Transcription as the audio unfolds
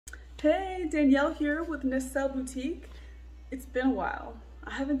Hey, Danielle here with Nacelle Boutique. It's been a while.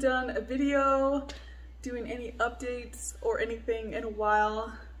 I haven't done a video doing any updates or anything in a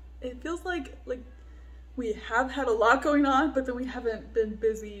while. It feels like we have had a lot going on, but then we haven't been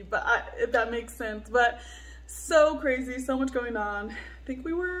busy, if that makes sense. But so crazy, so much going on. I think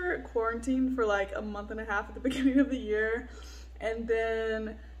we were quarantined for like a month and a half at the beginning of the year, and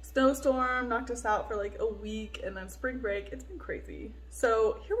then snowstorm knocked us out for like a week, and then spring break. It's been crazy.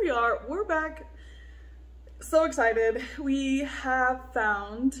 So here we are, we're back. So excited. We have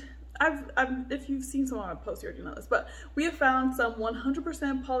found, if you've seen some of my posts, you already know this, but we have found some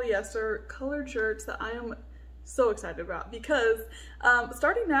 100% polyester colored shirts that I am so excited about, because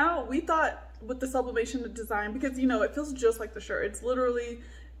starting now, we thought with the sublimation design, because you know, it feels just like the shirt. It's literally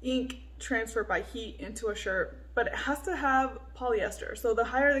ink transferred by heat into a shirt, but it has to have polyester. So the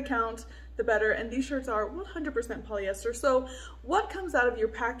higher the count, the better. And these shirts are 100% polyester. So what comes out of your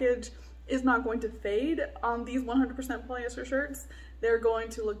package is not going to fade on these 100% polyester shirts. They're going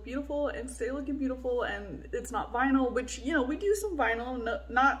to look beautiful and stay looking beautiful. And it's not vinyl, which, you know, we do some vinyl,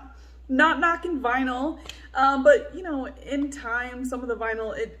 not knocking vinyl, but you know, in time, some of the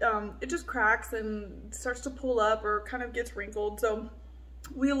vinyl, it just cracks and starts to pull up or kind of gets wrinkled. So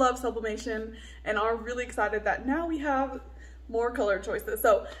we love sublimation and are really excited that now we have more color choices.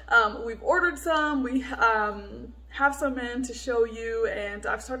 So we've ordered some, we have some in to show you, and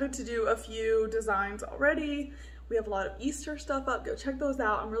I've started to do a few designs already. We have a lot of Easter stuff up. Go check those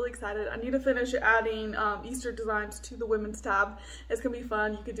out. I'm really excited. I need to finish adding Easter designs to the women's tab. It's gonna be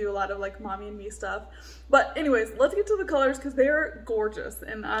fun. You could do a lot of like mommy and me stuff. But anyways, let's get to the colors because they're gorgeous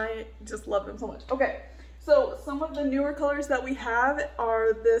and I just love them so much. Okay. So some of the newer colors that we have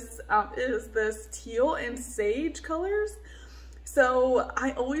are this teal and sage colors. So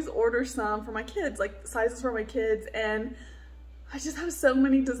I always order some for my kids, like sizes for my kids, and I just have so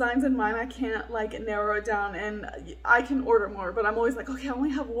many designs in mind. I can't like narrow it down, and I can order more, but I'm always like, okay, I only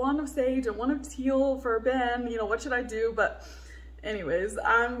have one of sage and one of teal for Ben, you know, what should I do? But anyways,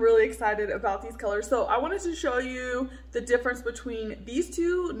 I'm really excited about these colors. So I wanted to show you the difference between these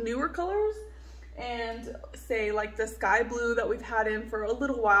two newer colors and say like the sky blue that we've had in for a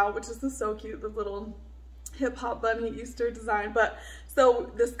little while, which is just so cute, the little hip hop bunny Easter design. But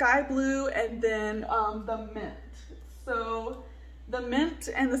so the sky blue and then the mint. So the mint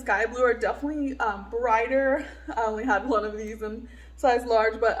and the sky blue are definitely brighter. I only had one of these in size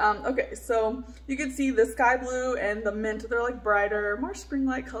large, but okay, so you can see the sky blue and the mint, they're like brighter, more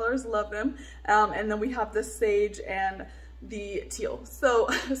spring-like colors, love them. And then we have the sage and the teal. So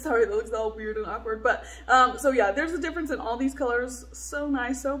sorry, that looks all weird and awkward, but so yeah, there's a difference in all these colors. So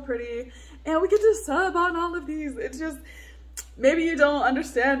nice, so pretty, and we get to sub on all of these. It's just, maybe you don't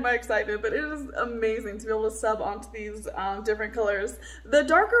understand my excitement, but it is amazing to be able to sub onto these different colors. The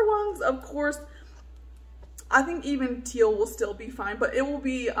darker ones, of course, I think even teal will still be fine, but it will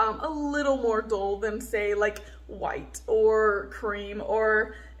be a little more dull than say like white or cream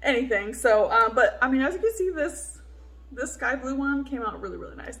or anything. So but I mean, as you can see, this sky blue one came out really,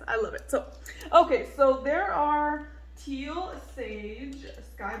 really nice. I love it. So, okay, so there are teal, sage,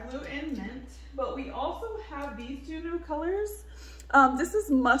 sky blue, and mint, but we also have these two new colors. This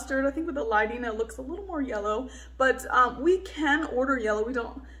is mustard. I think with the lighting, it looks a little more yellow, but we can order yellow.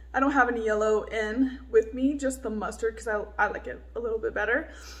 I don't have any yellow in with me, just the mustard, because I like it a little bit better.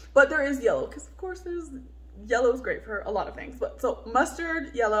 But there is yellow, because of course yellow is great for a lot of things. But so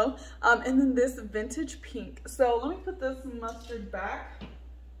mustard, yellow, and then this vintage pink. So let me put this mustard back.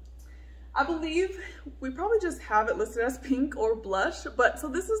 I believe we probably just have it listed as pink or blush, but so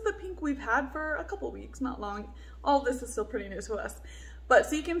this is the pink we've had for a couple weeks, not long. All this is still pretty new to us. But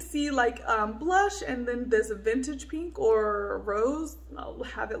so you can see like blush, and then this vintage pink or rose. I'll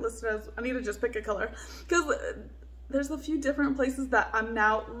have it listed as, I need to just pick a color, because there's a few different places that I'm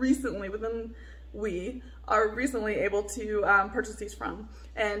now recently, we are recently able to purchase these from,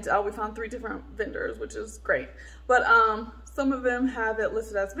 and we found 3 different vendors, which is great. But some of them have it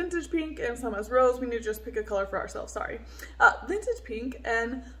listed as vintage pink and some as rose. We need to just pick a color for ourselves, sorry. Vintage pink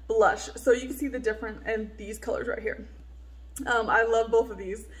and blush. So you can see the difference in these colors right here. I love both of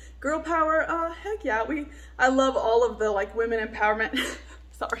these. Girl power, heck yeah. I love all of the like women empowerment,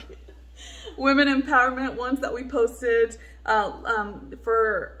 sorry, women empowerment ones that we posted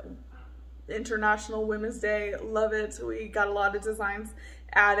for International Women's Day. Love it. We got a lot of designs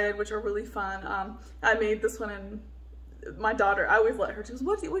added, which are really fun. I made this one, and my daughter, I always let her choose,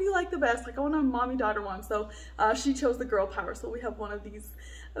 what do you like the best? Like, I want a mommy daughter one. So she chose the girl power. So we have one of these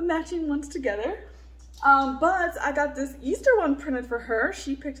matching ones together. But I got this Easter one printed for her.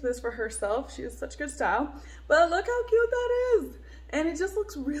 She picked this for herself. She has such good style. But look how cute that is. and it just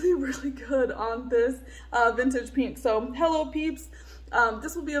looks really, really good on this vintage pink. So hello peeps,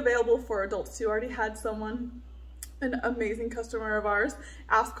 this will be available for adults too. I already had someone, an amazing customer of ours,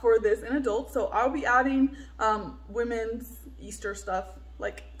 ask for this in adults, so I'll be adding women's Easter stuff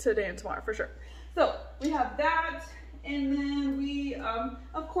like today and tomorrow for sure. So we have that, and then we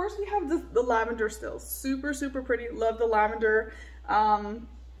of course we have the lavender still. Super, super pretty. Love the lavender.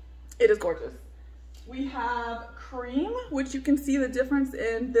 It is gorgeous. We have cream, which you can see the difference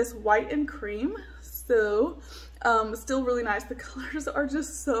in this white and cream. So still really nice. The colors are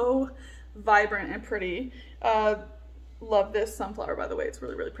just so vibrant and pretty. Love this sunflower, by the way. It's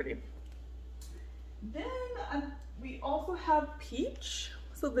really, really pretty. Then we also have peach.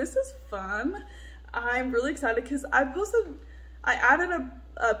 So this is fun. I'm really excited because I added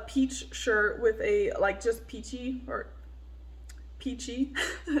a peach shirt with a like just peachy or peachy.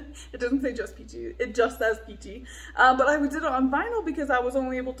 It doesn't say just peachy, it just says peachy. But I did it on vinyl because I was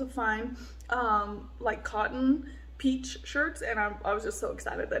only able to find like cotton peach shirts, and I was just so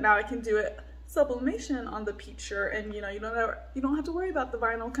excited that now I can do it sublimation on the peach shirt, and you know, you don't have to worry about the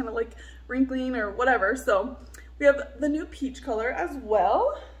vinyl kind of like wrinkling or whatever. So we have the new peach color as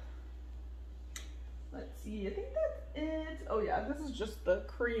well. Let's see, I think that's it. Oh yeah, this is just the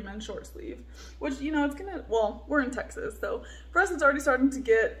cream and short sleeve, which, you know, it's gonna, well, we're in Texas, so for us it's already starting to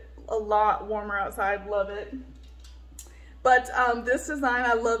get a lot warmer outside. Love it. But this design,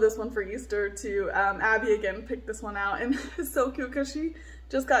 I love this one for Easter too. Abby again picked this one out, and it's so cute because she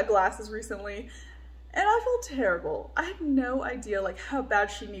just got glasses recently, and I feel terrible. I had no idea like how bad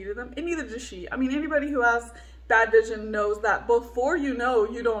she needed them, and neither does she. I mean, anybody who has bad vision knows that before you know,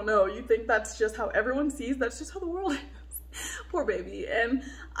 you don't know. You think that's just how everyone sees. That's just how the world is. Poor baby. And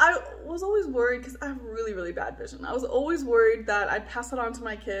I was always worried because I have really, really bad vision. I was always worried that I'd pass it on to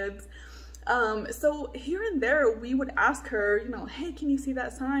my kids. So here and there we would ask her, you know, hey, can you see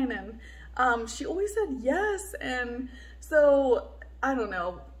that sign? And she always said yes. And so I don't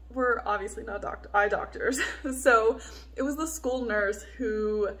know, we're obviously not eye doctors. So it was the school nurse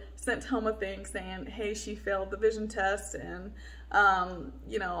who sent home a thing saying, hey, she failed the vision test, and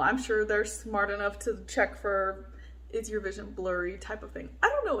you know, I'm sure they're smart enough to check for, is your vision blurry type of thing. I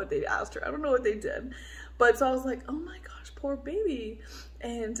don't know what they asked her. I don't know what they did. But so I was like, oh my gosh, poor baby.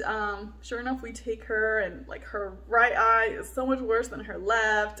 And sure enough, we take her, and like her right eye is so much worse than her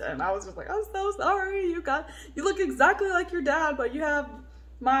left. And I was just like, I'm so sorry. You look exactly like your dad, but you have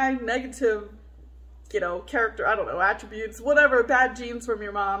my negative, you know, character, I don't know, attributes, whatever, bad genes from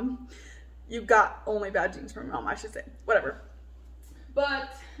your mom. You've got only bad genes from your mom, I should say, whatever.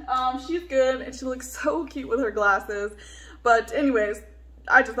 But she's good, and she looks so cute with her glasses. But anyways,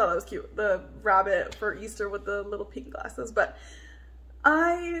 I just thought that was cute, the rabbit for Easter with the little pink glasses. But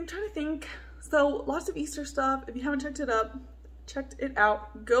I'm trying to think, so lots of Easter stuff. If you haven't checked it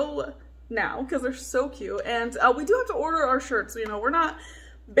out, go now, because they're so cute. And we do have to order our shirts, you know, we're not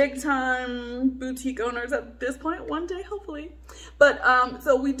big time boutique owners at this point, one day hopefully, but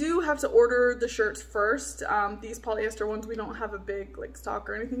so we do have to order the shirts first. These polyester ones, we don't have a big like stock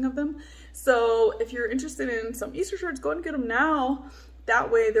or anything of them, so if you're interested in some Easter shirts, go ahead and get them now.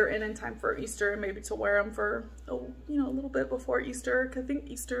 That way they're in time for Easter, and maybe to wear them for, you know, a little bit before Easter, because I think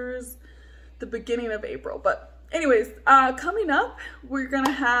Easter is the beginning of April. But anyways, coming up, we're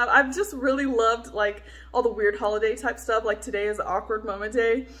gonna have, I've just really loved like all the weird holiday type stuff. Like today is awkward moment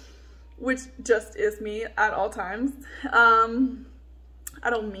day, which just is me at all times. I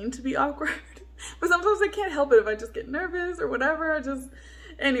don't mean to be awkward, but sometimes I can't help it if I just get nervous or whatever.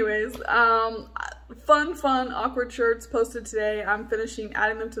 Anyways, fun awkward shirts posted today. I'm finishing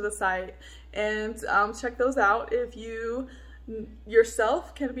adding them to the site, and check those out if you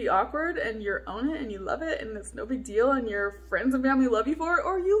yourself can be awkward and you own it and you love it and it's no big deal and your friends and family love you for it,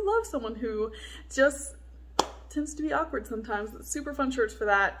 or you love someone who just tends to be awkward sometimes. Super fun shirts for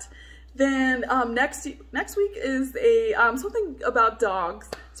that. Then next week is a something about dogs.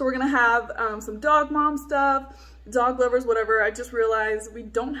 So we're gonna have some dog mom stuff, dog lovers, whatever. I just realized we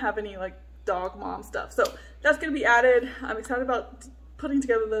don't have any like dog mom stuff, so that's gonna be added. I'm excited about putting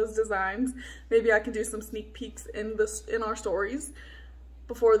together those designs. Maybe I can do some sneak peeks in our stories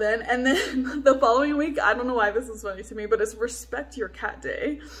before then. And then the following week, I don't know why this is funny to me, but it's Respect Your Cat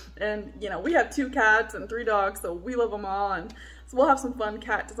Day. And you know, we have 2 cats and 3 dogs, so we love them all, and so we'll have some fun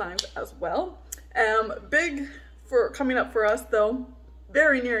cat designs as well. Big for coming up for us though,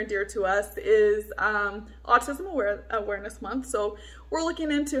 very near and dear to us, is Autism Awareness Month. So we're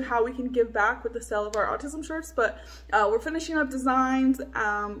looking into how we can give back with the sale of our autism shirts, but we're finishing up designs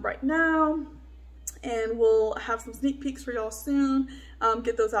right now, and we'll have some sneak peeks for y'all soon,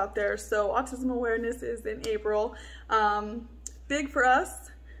 get those out there. So Autism Awareness is in April. big for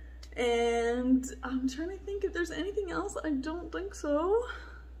us. And I'm trying to think if there's anything else. I don't think so.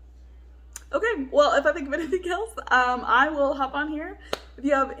 Okay, well, if I think of anything else, I will hop on here. If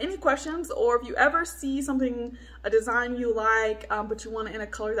you have any questions, or if you ever see something, a design you like, but you want it in a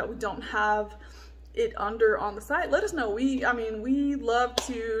color that we don't have it under on the site, let us know. I mean, we love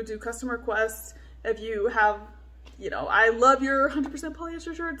to do custom requests. If you have, you know, I love your 100%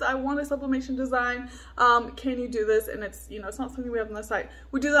 polyester shirts, I want a sublimation design, can you do this? And it's, you know, it's not something we have on the site.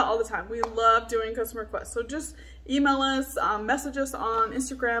 We do that all the time. We love doing custom requests. So just email us, message us on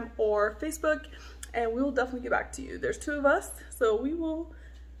Instagram or Facebook, and we will definitely get back to you. There's 2 of us, so we will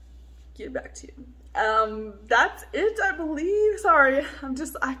get back to you. That's it, I believe. Sorry,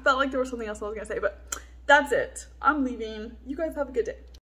 I felt like there was something else I was gonna say, but that's it. I'm leaving. You guys have a good day.